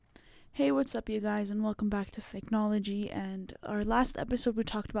Hey, what's up, you guys, and welcome back to Psychology. And our last episode, we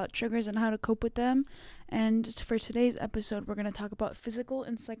talked about triggers and how to cope with them. And for today's episode, we're going to talk about physical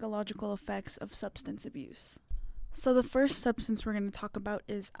and psychological effects of substance abuse. So, the first substance we're going to talk about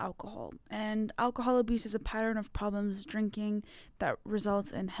is alcohol. And alcohol abuse is a pattern of problems drinking that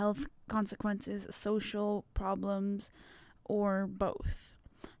results in health consequences, social problems, or both.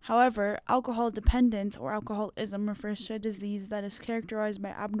 However, alcohol dependence or alcoholism refers to a disease that is characterized by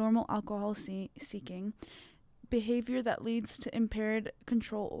abnormal alcohol seeking behavior that leads to impaired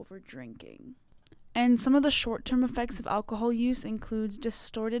control over drinking. And some of the short-term effects of alcohol use includes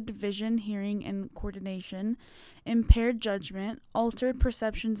distorted vision, hearing, and coordination, impaired judgment, altered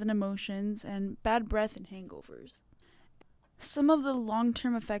perceptions and emotions, and bad breath and hangovers. Some of the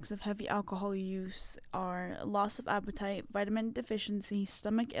long-term effects of heavy alcohol use are loss of appetite, vitamin deficiency,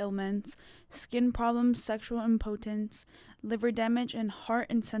 stomach ailments, skin problems, sexual impotence, liver damage, and heart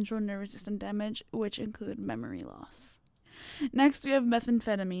and central nervous system damage, which include memory loss. Next, we have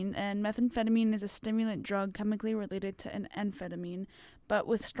methamphetamine, and methamphetamine is a stimulant drug chemically related to an amphetamine, but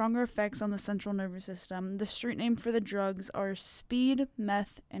with stronger effects on the central nervous system. The street name for the drugs are speed,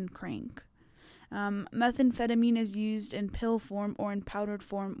 meth, and crank. Methamphetamine is used in pill form or in powdered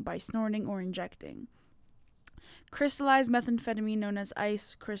form by snorting or injecting. Crystallized methamphetamine, known as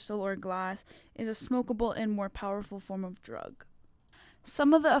ice, crystal, or glass, is a smokable and more powerful form of drug.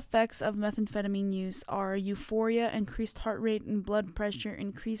 Some of the effects of methamphetamine use are euphoria, increased heart rate and blood pressure,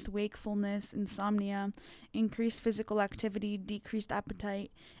 increased wakefulness, insomnia, increased physical activity, decreased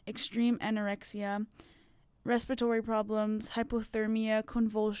appetite, extreme anorexia, respiratory problems, hypothermia,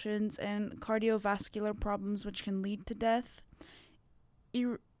 convulsions, and cardiovascular problems which can lead to death,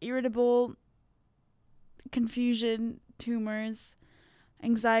 irritable, confusion, tumors,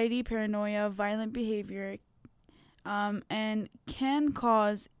 anxiety, paranoia, violent behavior, and can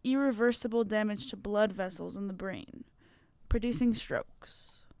cause irreversible damage to blood vessels in the brain, producing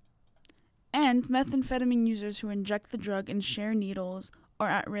strokes. And methamphetamine users who inject the drug and share needles are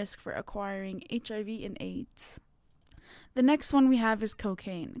at risk for acquiring HIV and AIDS. The next one we have is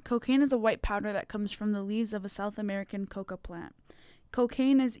cocaine. Cocaine is a white powder that comes from the leaves of a South American coca plant.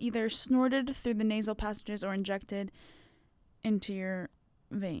 Cocaine is either snorted through the nasal passages or injected into your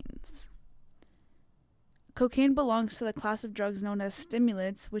veins. Cocaine belongs to the class of drugs known as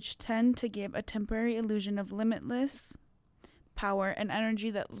stimulants, which tend to give a temporary illusion of limitless power and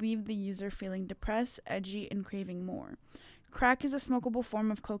energy that leave the user feeling depressed, edgy, and craving more. Crack is a smokable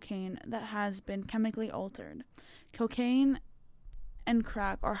form of cocaine that has been chemically altered. Cocaine and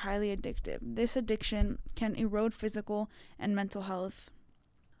crack are highly addictive. This addiction can erode physical and mental health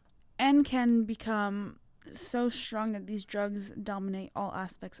and can become so strong that these drugs dominate all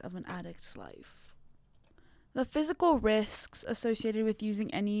aspects of an addict's life. The physical risks associated with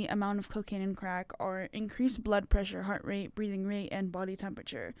using any amount of cocaine and crack are increased blood pressure, heart rate, breathing rate, and body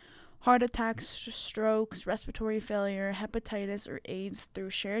temperature. Heart attacks, strokes, respiratory failure, hepatitis or AIDS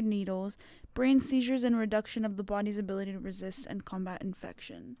through shared needles, brain seizures, and reduction of the body's ability to resist and combat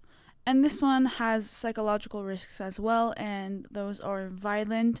infection. And this one has psychological risks as well, and those are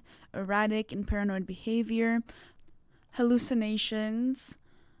violent, erratic, and paranoid behavior, hallucinations,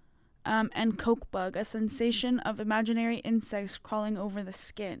 and coke bug, a sensation of imaginary insects crawling over the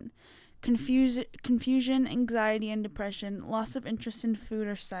skin. Confusion, anxiety, and depression, loss of interest in food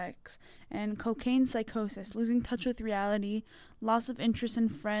or sex, and cocaine psychosis, losing touch with reality, loss of interest in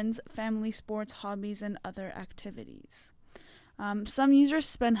friends, family, sports, hobbies, and other activities. Some users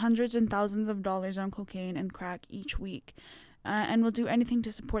spend hundreds and thousands of dollars on cocaine and crack each week, and will do anything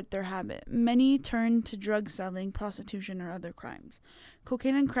to support their habit. Many turn to drug selling, prostitution, or other crimes.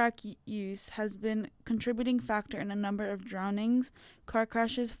 Cocaine and crack use has been a contributing factor in a number of drownings, car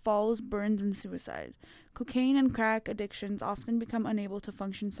crashes, falls, burns, and suicide. Cocaine and crack addictions often become unable to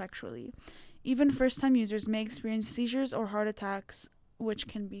function sexually. Even first-time users may experience seizures or heart attacks, which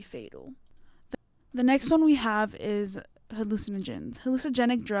can be fatal. The next one we have is hallucinogens.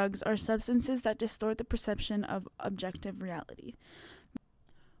 Hallucinogenic drugs are substances that distort the perception of objective reality.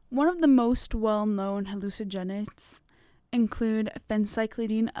 One of the most well-known hallucinogens include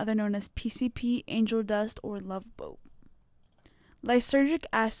phencyclidine, other known as PCP, angel dust, or love boat. Lysergic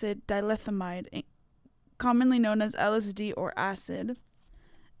acid dilithiumide, commonly known as LSD or acid.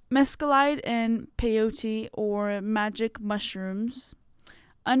 Mescalide and peyote or magic mushrooms.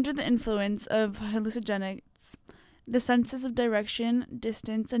 Under the influence of hallucinogenics, the senses of direction,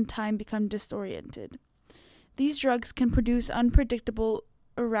 distance, and time become disoriented. These drugs can produce unpredictable,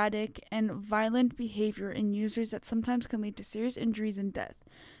 erratic, and violent behavior in users that sometimes can lead to serious injuries and death.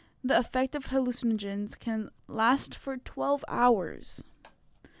 The effect of hallucinogens can last for 12 hours.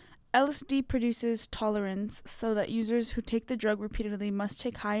 LSD produces tolerance so that users who take the drug repeatedly must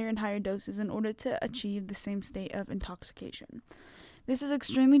take higher and higher doses in order to achieve the same state of intoxication. This is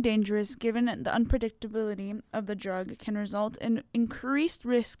extremely dangerous given the unpredictability of the drug can result in increased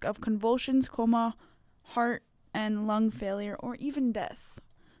risk of convulsions, coma, heart and lung failure, or even death.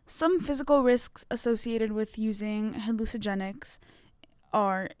 Some physical risks associated with using hallucinogenics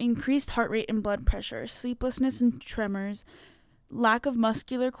are increased heart rate and blood pressure, sleeplessness and tremors, lack of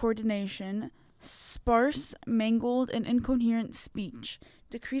muscular coordination, sparse, mangled, and incoherent speech,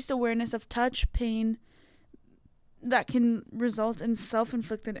 decreased awareness of touch, pain that can result in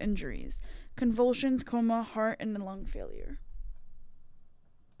self-inflicted injuries, convulsions, coma, heart, and lung failure.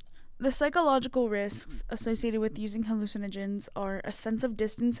 The psychological risks associated with using hallucinogens are a sense of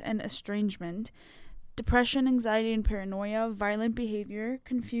distance and estrangement, depression, anxiety, and paranoia, violent behavior,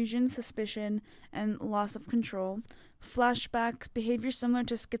 confusion, suspicion, and loss of control, flashbacks, behavior similar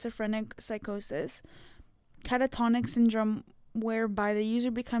to schizophrenic psychosis, catatonic syndrome, whereby the user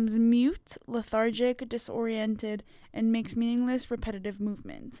becomes mute, lethargic, disoriented, and makes meaningless, repetitive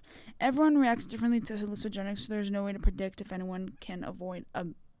movements. Everyone reacts differently to hallucinogenics, so there's no way to predict if anyone can avoid a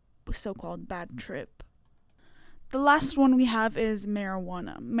so-called bad trip. The last one we have is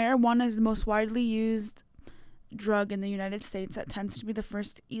marijuana. Marijuana is the most widely used drug in the United States that tends to be the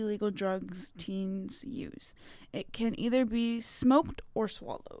first illegal drugs teens use. It can either be smoked or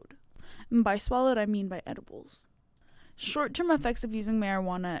swallowed. And by swallowed, I mean by edibles. Short-term effects of using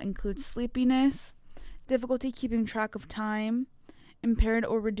marijuana include sleepiness, difficulty keeping track of time, impaired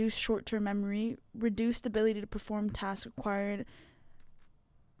or reduced short-term memory, reduced ability to perform tasks required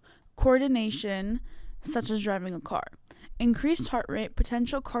coordination, such as driving a car, increased heart rate,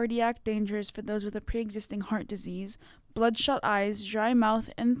 potential cardiac dangers for those with a pre-existing heart disease, bloodshot eyes, dry mouth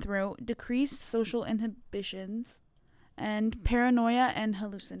and throat, decreased social inhibitions, and paranoia and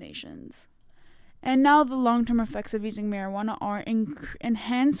hallucinations. And now the long-term effects of using marijuana are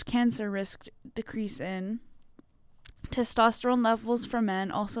enhanced cancer risk, decrease in testosterone levels for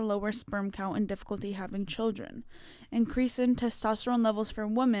men, also lower sperm count and difficulty having children. Increase in testosterone levels for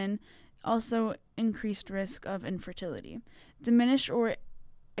women, also increased risk of infertility. Diminish or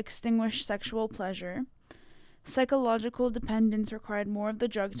extinguish sexual pleasure. Psychological dependence required more of the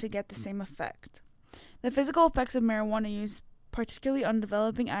drug to get the same effect. The physical effects of marijuana use, particularly on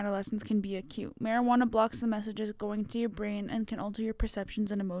developing adolescents, can be acute. Marijuana blocks the messages going to your brain and can alter your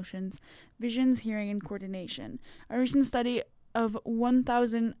perceptions and emotions, visions, hearing, and coordination. A recent study of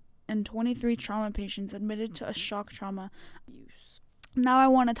 1,023 trauma patients admitted to a shock trauma use. Now I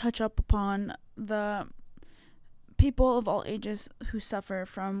want to touch up upon the people of all ages who suffer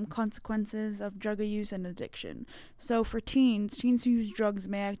from consequences of drug use and addiction. So for teens who use drugs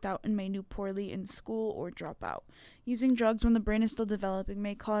may act out and may do poorly in school or drop out. Using drugs when the brain is still developing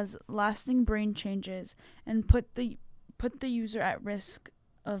may cause lasting brain changes and put the user at risk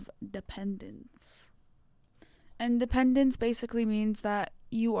of dependence. And dependence basically means that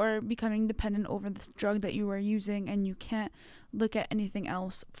you are becoming dependent over the drug that you are using, and you can't look at anything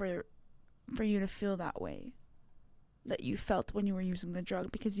else for you to feel that way that you felt when you were using the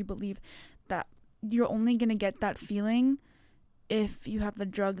drug, because you believe that you're only going to get that feeling if you have the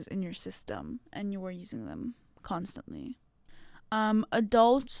drugs in your system and you are using them constantly.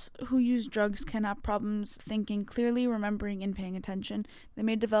 Adults who use drugs can have problems thinking clearly, remembering, and paying attention. They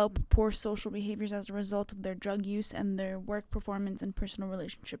may develop poor social behaviors as a result of their drug use, and their work performance and personal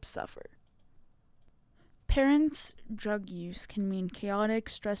relationships suffer. Parents' drug use can mean chaotic,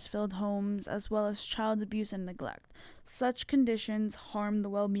 stress-filled homes, as well as child abuse and neglect. Such conditions harm the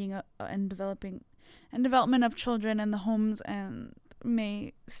well-being and development of children in the homes, and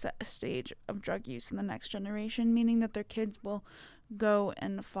may set a stage of drug use in the next generation, meaning that their kids will go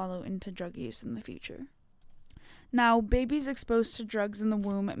and follow into drug use in the future. Now, babies exposed to drugs in the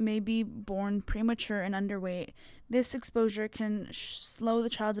womb may be born premature and underweight. This exposure can slow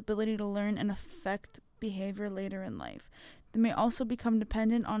the child's ability to learn and affect behavior later in life. They may also become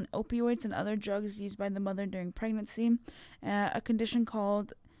dependent on opioids and other drugs used by the mother during pregnancy, a condition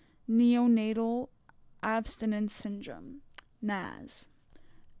called neonatal abstinence syndrome, NAS.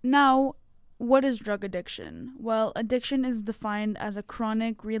 Now, what is drug addiction? Well, addiction is defined as a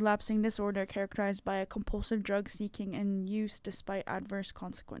chronic, relapsing disorder characterized by a compulsive drug seeking and use despite adverse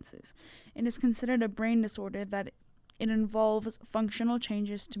consequences. It is considered a brain disorder that it involves functional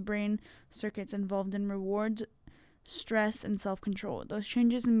changes to brain circuits involved in reward, stress, and self-control. Those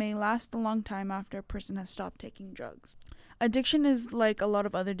changes may last a long time after a person has stopped taking drugs. Addiction is like a lot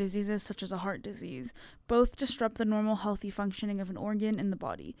of other diseases, such as a heart disease. Both disrupt the normal healthy functioning of an organ in the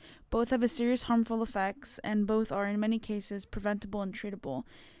body. Both have a serious harmful effects, and both are in many cases preventable and treatable.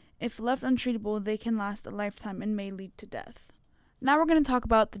 If left untreatable, they can last a lifetime and may lead to death. Now we're going to talk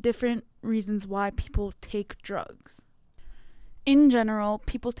about the different reasons why people take drugs. In general,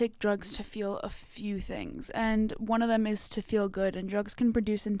 people take drugs to feel a few things, and one of them is to feel good, and drugs can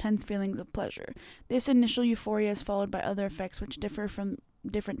produce intense feelings of pleasure. This initial euphoria is followed by other effects which differ from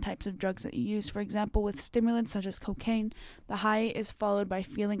different types of drugs that you use. For example, with stimulants such as cocaine, the high is followed by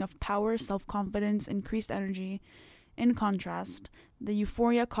feeling of power, self-confidence, increased energy. In contrast, the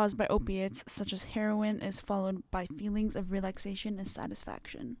euphoria caused by opiates such as heroin is followed by feelings of relaxation and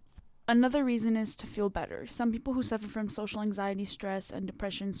satisfaction. Another reason is to feel better. Some people who suffer from social anxiety, stress, and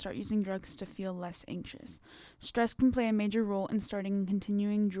depression start using drugs to feel less anxious. Stress can play a major role in starting and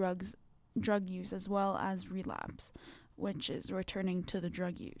continuing drug use, as well as relapse, which is returning to the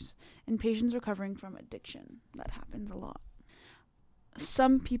drug use. In patients recovering from addiction, that happens a lot.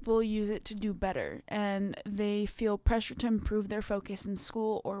 Some people use it to do better, and they feel pressure to improve their focus in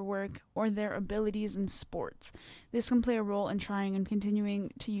school or work or their abilities in sports. This can play a role in trying and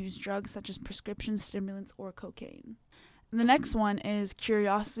continuing to use drugs such as prescription stimulants or cocaine. The next one is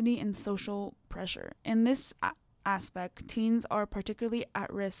curiosity and social pressure. In this aspect, teens are particularly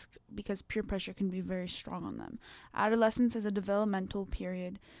at risk because peer pressure can be very strong on them. Adolescence is a developmental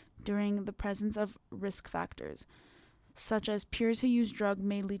period during the presence of risk factors, such as peers who use drugs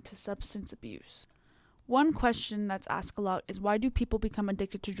may lead to substance abuse. One question that's asked a lot is, why do people become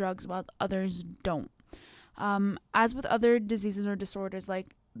addicted to drugs while others don't? As with other diseases or disorders,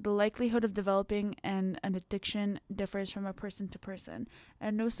 like the likelihood of developing an addiction differs from a person to person,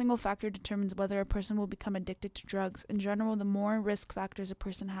 and no single factor determines whether a person will become addicted to drugs. In general, the more risk factors a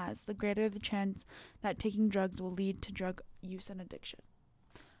person has, the greater the chance that taking drugs will lead to drug use and addiction.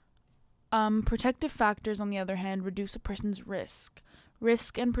 Protective factors, on the other hand, reduce a person's risk.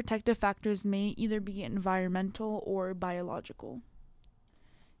 Risk and protective factors may either be environmental or biological.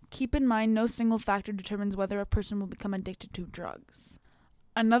 Keep in mind, no single factor determines whether a person will become addicted to drugs.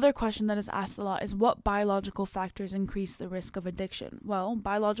 Another question that is asked a lot is, what biological factors increase the risk of addiction? Well,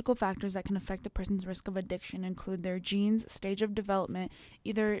 biological factors that can affect a person's risk of addiction include their genes, stage of development,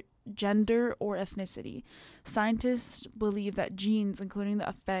 either gender or ethnicity. Scientists believe that genes, including the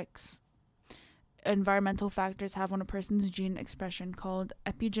effects environmental factors have on a person's gene expression, called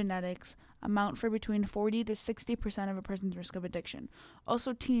epigenetics, amount for between 40 to 60% of a person's risk of addiction.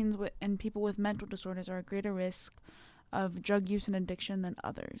 Also, teens and people with mental disorders are at greater risk of drug use and addiction than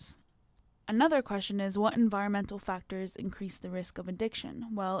others. Another question is, what environmental factors increase the risk of addiction?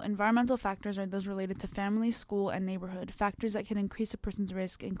 Well, environmental factors are those related to family, school, and neighborhood. Factors that can increase a person's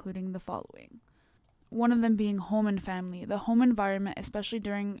risk including the following. One of them being home and family. The home environment, especially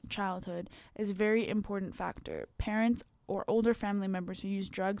during childhood, is a very important factor. Parents or older family members who use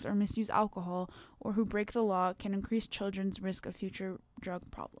drugs or misuse alcohol or who break the law can increase children's risk of future drug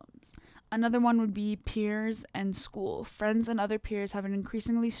problems. Another one would be peers and school. Friends and other peers have an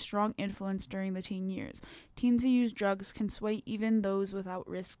increasingly strong influence during the teen years. Teens who use drugs can sway even those without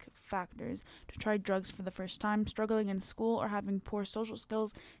risk factors to try drugs for the first time. Struggling in school or having poor social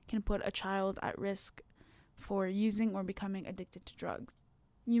skills can put a child at risk for using or becoming addicted to drugs.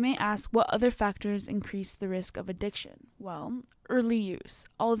 You may ask, what other factors increase the risk of addiction? Well, early use.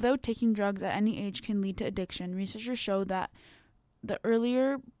 Although taking drugs at any age can lead to addiction, researchers show that the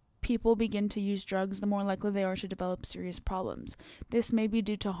earlier people begin to use drugs, the more likely they are to develop serious problems. This may be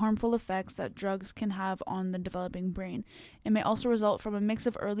due to harmful effects that drugs can have on the developing brain. It may also result from a mix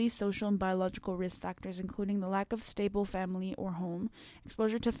of early social and biological risk factors, including the lack of stable family or home,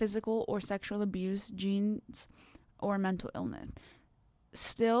 exposure to physical or sexual abuse, genes, or mental illness.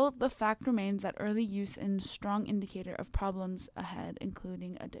 Still, the fact remains that early use is a strong indicator of problems ahead,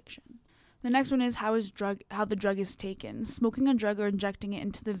 including addiction. The next one is how the drug is taken. Smoking a drug or injecting it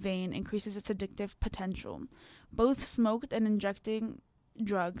into the vein increases its addictive potential. Both smoked and injecting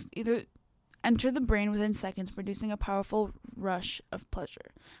drugs either enter the brain within seconds, producing a powerful rush of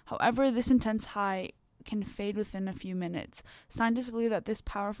pleasure. However, this intense high can fade within a few minutes. Scientists believe that this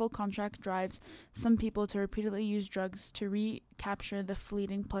powerful contract drives some people to repeatedly use drugs to recapture the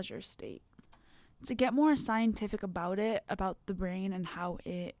fleeting pleasure state. To get more scientific about the brain and how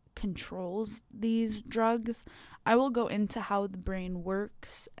it controls these drugs, I will go into how the brain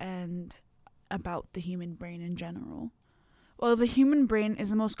works and about the human brain in general. Well, the human brain is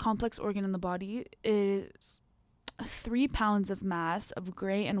the most complex organ in the body. It is 3 pounds of mass of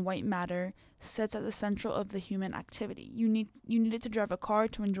gray and white matter, sits at the center of the human activity. You need it to drive a car,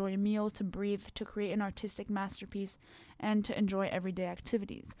 to enjoy a meal, to breathe, to create an artistic masterpiece, and to enjoy everyday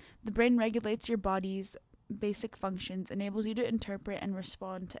activities. The brain regulates your body's basic functions, enables you to interpret and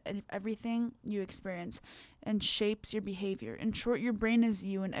respond to everything you experience. and shapes your behavior. In short, your brain is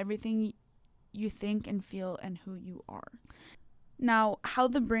you and everything you think and feel and who you are. Now, how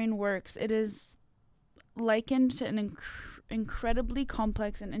the brain works, it is likened to an incredibly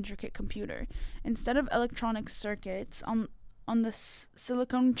complex and intricate computer. Instead of electronic circuits on the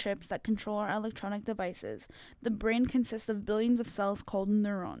silicone chips that control our electronic devices, the brain consists of billions of cells called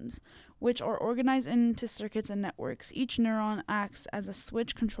neurons, which are organized into circuits and networks. Each neuron acts as a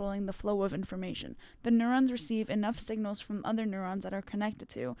switch controlling the flow of information. The neurons receive enough signals from other neurons that are connected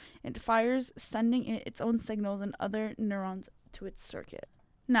to. It fires, sending its own signals and other neurons to its circuit.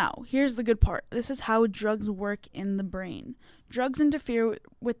 Now, here's the good part. This is how drugs work in the brain. Drugs interfere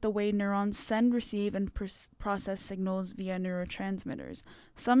with the way neurons send, receive, and process signals via neurotransmitters.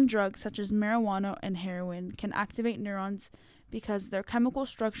 Some drugs, such as marijuana and heroin, can activate neurons because their chemical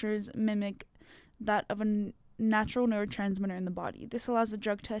structures mimic that of a natural neurotransmitter in the body. This allows the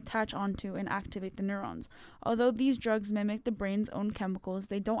drug to attach onto and activate the neurons. Although these drugs mimic the brain's own chemicals,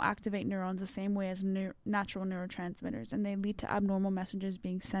 they don't activate neurons the same way as natural neurotransmitters, and they lead to abnormal messages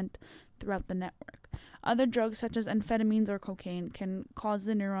being sent throughout the network. Other drugs, such as amphetamines or cocaine, can cause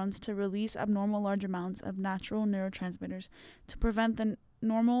the neurons to release abnormal large amounts of natural neurotransmitters to prevent the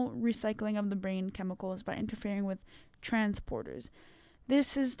normal recycling of the brain chemicals by interfering with transporters.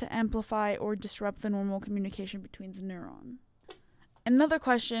 This is to amplify or disrupt the normal communication between the neuron. Another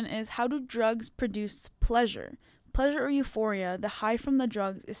question is, how do drugs produce pleasure? Pleasure or euphoria, the high from the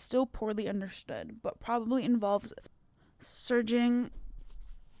drugs, is still poorly understood, but probably involves surging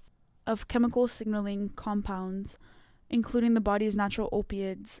of chemical signaling compounds, including the body's natural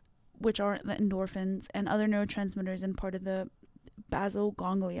opioids, which are the endorphins, and other neurotransmitters and part of the basal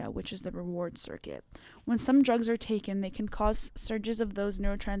ganglia, which is the reward circuit. When some drugs are taken, they can cause surges of those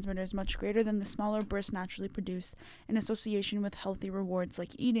neurotransmitters much greater than the smaller bursts naturally produced in association with healthy rewards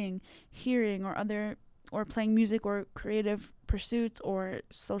like eating, hearing, or playing music, or creative pursuits or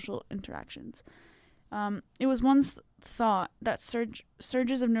social interactions. It was once thought that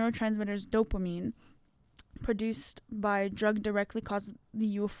surges of neurotransmitters dopamine produced by drug directly cause the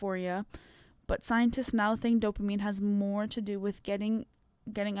euphoria, but scientists now think dopamine has more to do with getting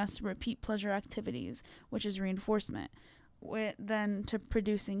us to repeat pleasure activities, which is reinforcement, than to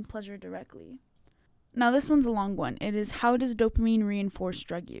producing pleasure directly. Now, this one's a long one. It is, how does dopamine reinforce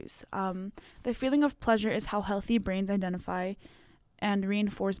drug use? The feeling of pleasure is how healthy brains identify and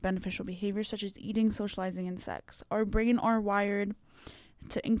reinforce beneficial behaviors such as eating, socializing, and sex. Our brain are wired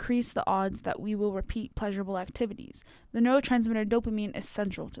to increase the odds that we will repeat pleasurable activities. The neurotransmitter dopamine is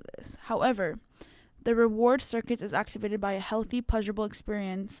central to this. However, the reward circuits is activated by a healthy, pleasurable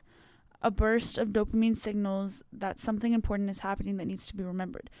experience. A burst of dopamine signals that something important is happening that needs to be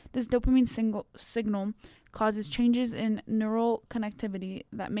remembered. This dopamine signal causes changes in neural connectivity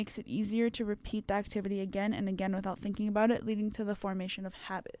that makes it easier to repeat the activity again and again without thinking about it, leading to the formation of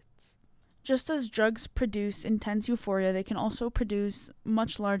habits. Just as drugs produce intense euphoria, they can also produce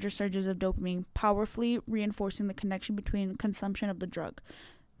much larger surges of dopamine, powerfully reinforcing the connection between consumption of the drug,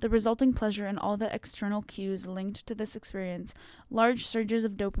 the resulting pleasure, and all the external cues linked to this experience. Large surges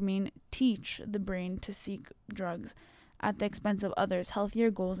of dopamine teach the brain to seek drugs at the expense of others' healthier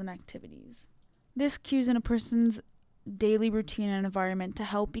goals and activities. This cues in a person's daily routine and environment to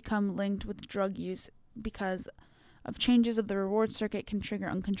help become linked with drug use because of changes of the reward circuit can trigger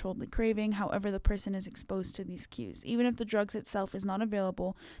uncontrollably craving. However, the person is exposed to these cues. Even if the drugs itself is not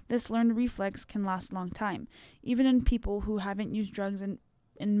available, this learned reflex can last a long time. Even in people who haven't used drugs in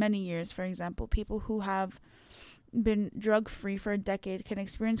many years, for example, people who have been drug-free for a decade can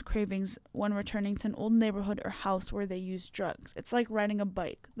experience cravings when returning to an old neighborhood or house where they used drugs. It's like riding a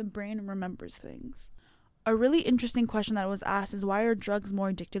bike. The brain remembers things. A really interesting question that was asked is, why are drugs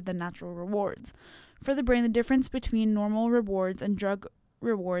more addictive than natural rewards? For the brain, the difference between normal rewards and drug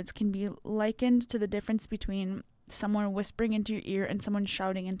rewards can be likened to the difference between someone whispering into your ear and someone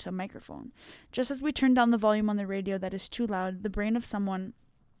shouting into a microphone. Just as we turn down the volume on the radio that is too loud, the brain of someone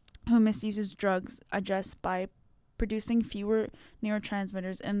who misuses drugs adjusts by producing fewer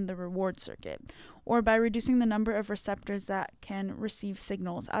neurotransmitters in the reward circuit, or by reducing the number of receptors that can receive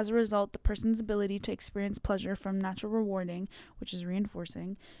signals. As a result, the person's ability to experience pleasure from natural rewarding, which is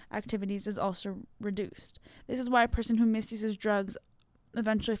reinforcing, activities is also reduced. This is why a person who misuses drugs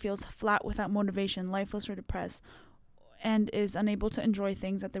eventually feels flat without motivation, lifeless, or depressed, and is unable to enjoy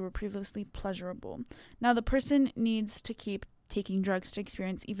things that they were previously pleasurable. Now, the person needs to keep taking drugs to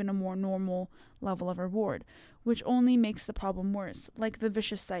experience even a more normal level of reward, which only makes the problem worse, like the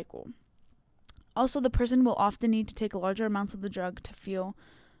vicious cycle. Also, the person will often need to take larger amounts of the drug to feel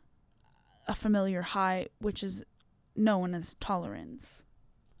a familiar high, which is known as tolerance.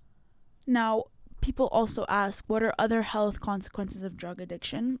 Now, People also ask, what are other health consequences of drug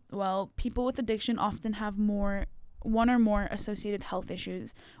addiction? Well, people with addiction often have one or more associated health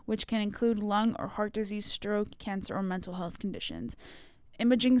issues, which can include lung or heart disease, stroke, cancer, or mental health conditions.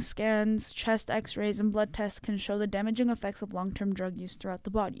 Imaging scans, chest x-rays, and blood tests can show the damaging effects of long-term drug use throughout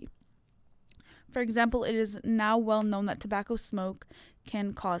the body. For example, it is now well known that tobacco smoke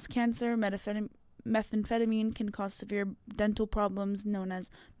can cause cancer, methamphetamine can cause severe dental problems known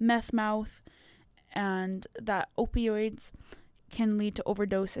as meth mouth, and that opioids can lead to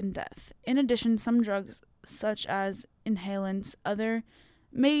overdose and death. In addition, some drugs, such as inhalants,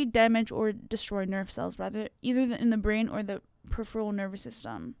 may damage or destroy nerve cells, either in the brain or the peripheral nervous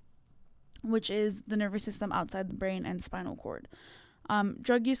system, which is the nervous system outside the brain and spinal cord.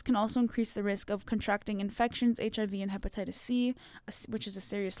 Drug use can also increase the risk of contracting infections, HIV and hepatitis C, which is a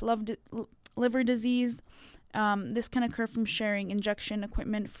serious liver disease. This can occur from sharing injection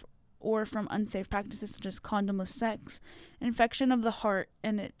equipment or from unsafe practices such as condomless sex. Infection of the heart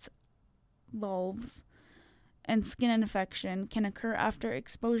and its valves and skin infection can occur after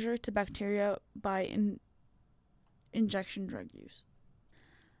exposure to bacteria by injection drug use.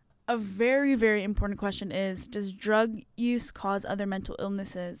 A very, very important question is, does drug use cause other mental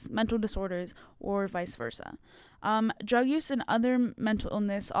disorders, or vice versa? Drug use and other mental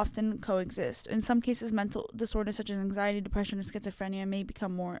illness often coexist. In some cases, mental disorders such as anxiety, depression, or schizophrenia may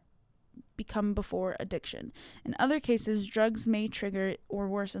become before addiction. In other cases, drugs may trigger or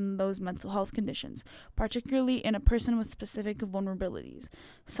worsen those mental health conditions, particularly in a person with specific vulnerabilities.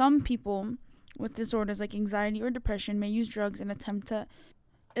 Some people with disorders like anxiety or depression may use drugs in an attempt to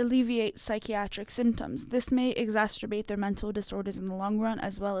alleviate psychiatric symptoms. This may exacerbate their mental disorders in the long run,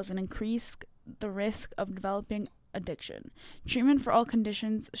 as well as increase the risk of developing addiction. Treatment for all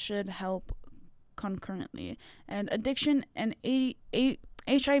conditions should help concurrently, and addiction and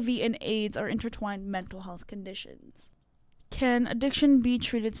HIV and AIDS are intertwined mental health conditions. Can addiction be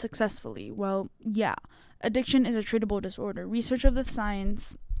treated successfully? Well, yeah. Addiction is a treatable disorder. Research of the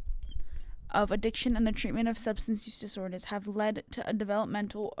science of addiction and the treatment of substance use disorders have led to a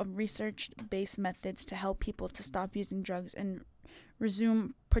development of research-based methods to help people to stop using drugs and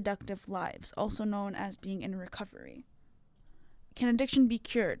resume productive lives, also known as being in recovery. Can addiction be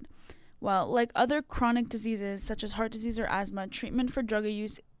cured? Well, like other chronic diseases such as heart disease or asthma, treatment for drug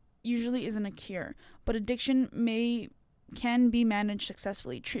use usually isn't a cure, but addiction can be managed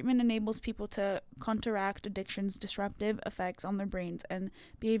successfully. Treatment enables people to counteract addiction's disruptive effects on their brains and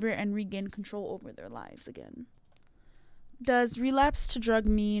behavior and regain control over their lives again. Does relapse to drug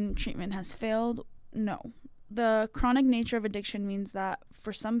mean treatment has failed? No. The chronic nature of addiction means that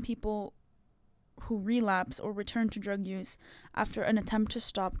for some people who relapse or return to drug use after an attempt to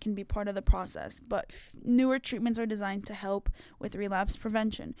stop can be part of the process, but newer treatments are designed to help with relapse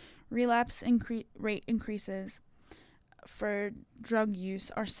prevention. Relapse rate increases for drug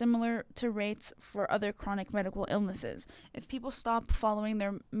use are similar to rates for other chronic medical illnesses. If people stop following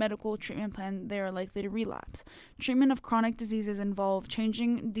their medical treatment plan, they are likely to relapse. Treatment of chronic diseases involve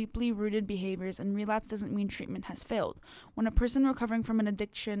changing deeply rooted behaviors, and relapse doesn't mean treatment has failed. When a person recovering from an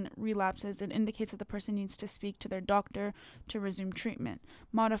addiction relapses, it indicates that the person needs to speak to their doctor to resume treatment,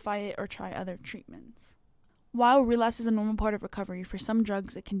 modify it, or try other treatments. While relapse is a normal part of recovery, for some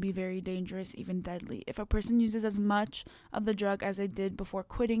drugs it can be very dangerous, even deadly. If a person uses as much of the drug as they did before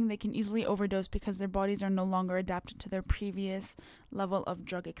quitting, they can easily overdose because their bodies are no longer adapted to their previous level of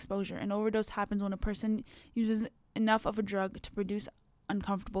drug exposure. An overdose happens when a person uses enough of a drug to produce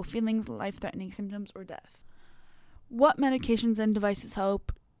uncomfortable feelings, life-threatening symptoms, or death. What medications and devices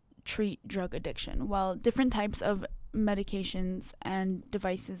help treat drug addiction? Well, different types of medications and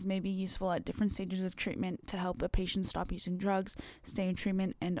devices may be useful at different stages of treatment to help a patient stop using drugs, stay in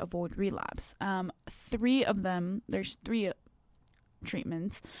treatment, and avoid relapse. There's three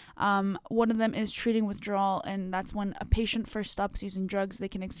treatments. One of them is treating withdrawal, and that's when a patient first stops using drugs. They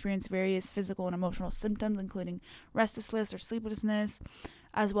can experience various physical and emotional symptoms, including restlessness or sleeplessness,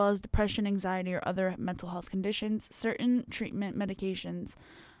 as well as depression, anxiety, or other mental health conditions. Certain treatment medications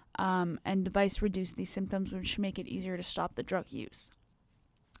and device reduce these symptoms, which make it easier to stop the drug use.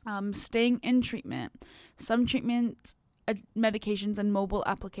 Staying in treatment. Some treatment medications and mobile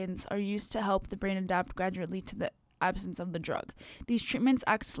applicants are used to help the brain adapt gradually to the absence of the drug. These treatments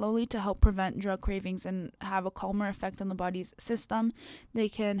act slowly to help prevent drug cravings and have a calmer effect on the body's system. They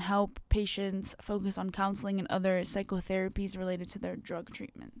can help patients focus on counseling and other psychotherapies related to their drug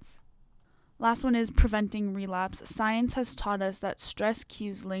treatments. Last one is preventing relapse. Science has taught us that stress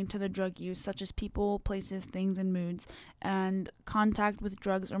cues linked to the drug use, such as people, places, things, and moods, and contact with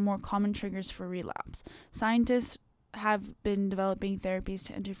drugs are more common triggers for relapse. Scientists have been developing therapies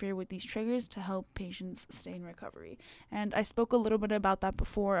to interfere with these triggers to help patients stay in recovery. And I spoke a little bit about that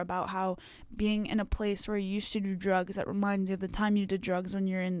before, about how being in a place where you used to do drugs, that reminds you of the time you did drugs when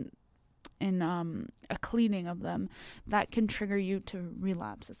you're in a cleaning of them, that can trigger you to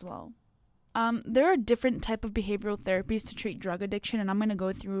relapse as well. There are different type of behavioral therapies to treat drug addiction, and I'm going to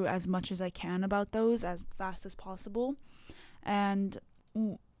go through as much as I can about those as fast as possible. And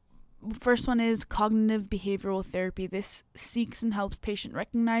first one is cognitive behavioral therapy. This seeks and helps patient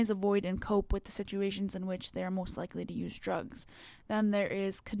recognize, avoid, and cope with the situations in which they are most likely to use drugs. Then there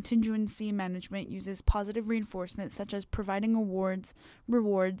is contingency management, uses positive reinforcement such as providing rewards,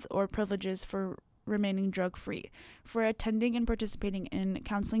 or privileges for remaining drug-free, for attending and participating in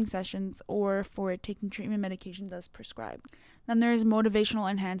counseling sessions, or for taking treatment medications as prescribed. Then there is motivational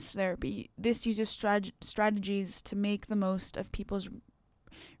enhanced therapy. This uses strategies to make the most of people's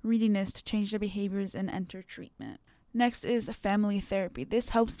readiness to change their behaviors and enter treatment. Next is family therapy. This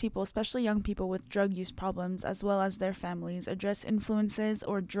helps people, especially young people with drug use problems, as well as their families, address influences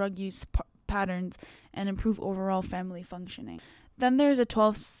or drug use patterns and improve overall family functioning. Then there's a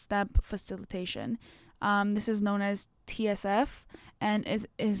 12-step facilitation. This is known as TSF, and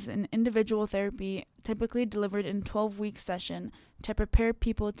is an individual therapy typically delivered in 12-week session to prepare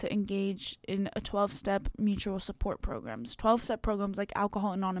people to engage in a 12-step mutual support programs. 12-step programs like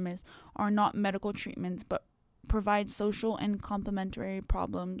Alcohol Anonymous are not medical treatments, but provide social and complementary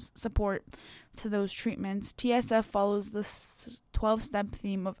support to those treatments. TSF follows the 12-step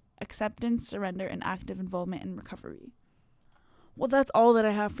theme of acceptance, surrender, and active involvement in recovery. Well, that's all that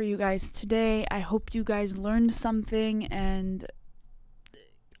I have for you guys today. I hope you guys learned something and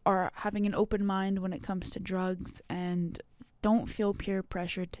are having an open mind when it comes to drugs, and don't feel peer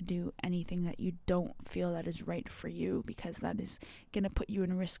pressure to do anything that you don't feel that is right for you, because that is going to put you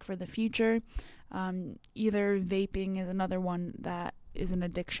in risk for the future. Either vaping is another one that is an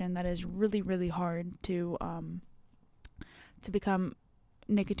addiction that is really, really hard to become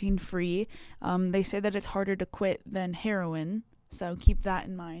nicotine free. They say that it's harder to quit than heroin, so keep that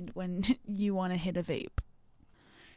in mind when you want to hit a vape.